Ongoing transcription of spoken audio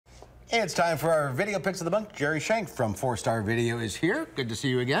Hey, it's time for our video picks of the month. Jerry Shenk from 4-Star Video is here. Good to see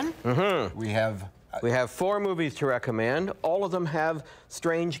you again. We have 4 movies to recommend. All of them have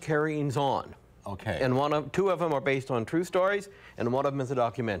strange carryings on. Okay. And 2 of them are based on true stories, and 1 of them is a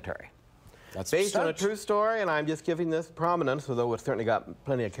documentary. That's based on a true story, and I'm just giving this prominence, although it's certainly got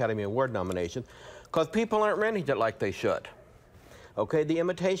plenty of Academy Award nominations, because people aren't renting it like they should. Okay, The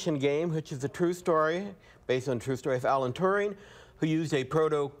Imitation Game, which is a true story, based on a true story of Alan Turing, who used a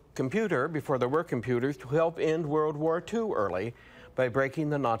proto-computer, before there were computers, to help end World War II early by breaking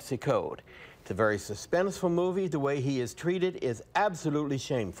the Nazi code. It's a very suspenseful movie. The way he is treated is absolutely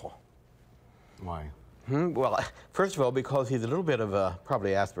shameful. Why? Well, first of all, because he's a little bit of a,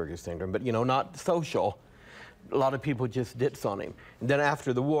 probably Asperger's syndrome, but, you know, not social. A lot of people just ditz on him. And then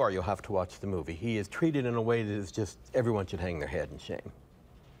after the war, you'll have to watch the movie. He is treated in a way that is just, everyone should hang their head in shame.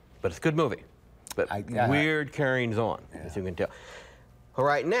 But it's a good movie. But weird carryings on, as you can tell. All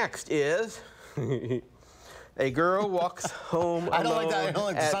right, next is a girl walks home alone I don't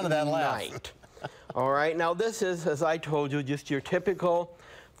like the sound of that night. All right, now this is, as I told you, just your typical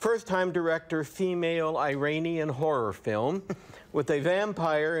first-time director female Iranian horror film with a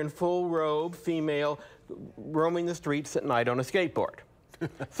vampire in full robe, female, roaming the streets at night on a skateboard.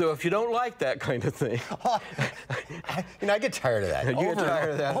 So if you don't like that kind of thing... you know, I get tired of that. You get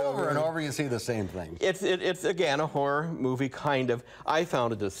tired of that. Over and over, you see the same thing. It's again, a horror movie, kind of. I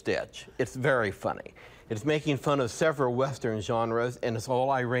found it a stitch. It's very funny. It's making fun of several Western genres, and it's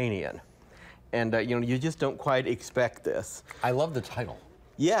all Iranian. And, you know, you just don't quite expect this. I love the title.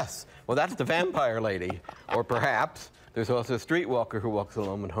 Yes. Well, that's the vampire lady. Or perhaps there's also a streetwalker who walks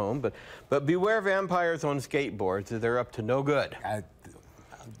alone at home. But beware vampires on skateboards. They're up to no good.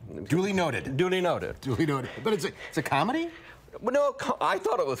 Duly noted. Duly noted. Duly noted. But it's a comedy? Well, no, I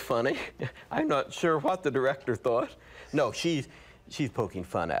thought it was funny. I'm not sure what the director thought. No, she's poking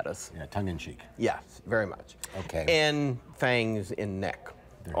fun at us. Yeah, tongue-in-cheek. Yes, very much. Okay. And fangs in neck.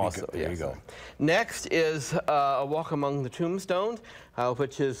 There you go. Next is A Walk Among the Tombstones,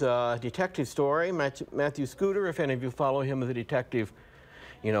 which is a detective story. Matthew Scooter, if any of you follow him as a detective,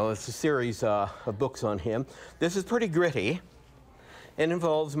 you know, it's a series of books on him. This is pretty gritty. It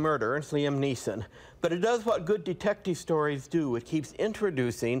involves murder. It's Liam Neeson. But it does what good detective stories do. It keeps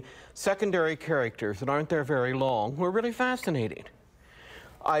introducing secondary characters that aren't there very long, who are really fascinating.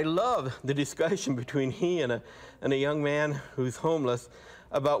 I love the discussion between he and a young man who's homeless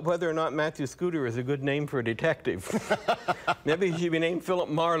about whether or not Matthew Scooter is a good name for a detective. Maybe he should be named Philip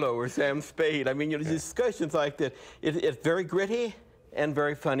Marlowe or Sam Spade. I mean, you know, discussions like that. It's very gritty and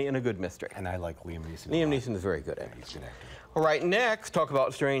very funny and a good mystery. And I like Liam Neeson. Liam Neeson is very good at it. He's a good actor. All right, next, talk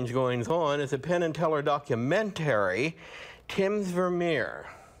about strange goings-on, is a Penn and Teller documentary, Tim's Vermeer.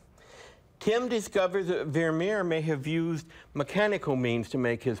 Tim discovers that Vermeer may have used mechanical means to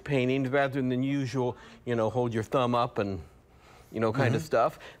make his paintings rather than usual, you know, hold your thumb up and, you know, kind of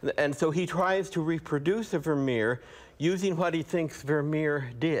stuff. And so he tries to reproduce a Vermeer using what he thinks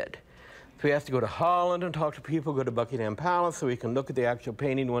Vermeer did. So he has to go to Holland and talk to people, go to Buckingham Palace so he can look at the actual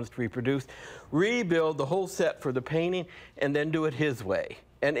painting he wants to reproduce, rebuild the whole set for the painting, and then do it his way.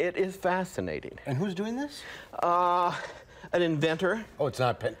 And it is fascinating. And who's doing this? An inventor. Oh, it's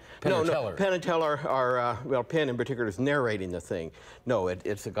not Penn and Teller. No, Penn and Teller are, well, Penn in particular is narrating the thing. No,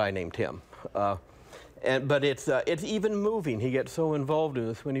 it's a guy named Tim. But it's even moving. He gets so involved in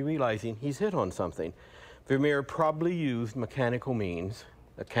this when he's realizing he's hit on something. Vermeer probably used mechanical means,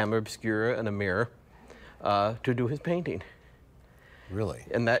 a camera obscura and a mirror, to do his painting. Really?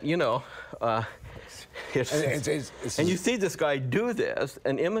 And that, you know, and you see this guy do this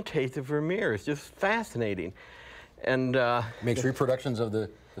and imitate the Vermeer. It's just fascinating. And makes reproductions of the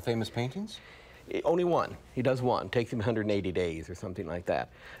famous paintings? Only one. He does one. Takes him 180 days or something like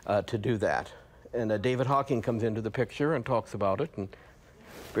that to do that. And David Hawking comes into the picture and talks about it, and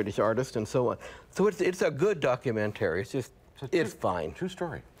British artist and so on. So it's a good documentary. It's just, it's fine. True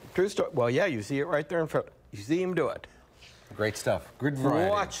story. True story. Well, yeah, you see it right there in front. You see him do it. Great stuff. Good variety.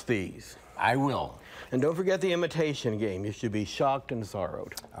 Watch these. I will. And don't forget The Imitation Game. You should be shocked and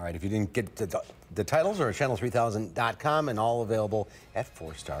sorrowed. All right, if you didn't get the titles, are at channel3000.com and all available at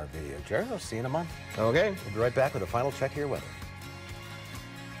 4-Star Video. Jerry, I'll see you in a month. Okay. We'll be right back with a final check of your weather.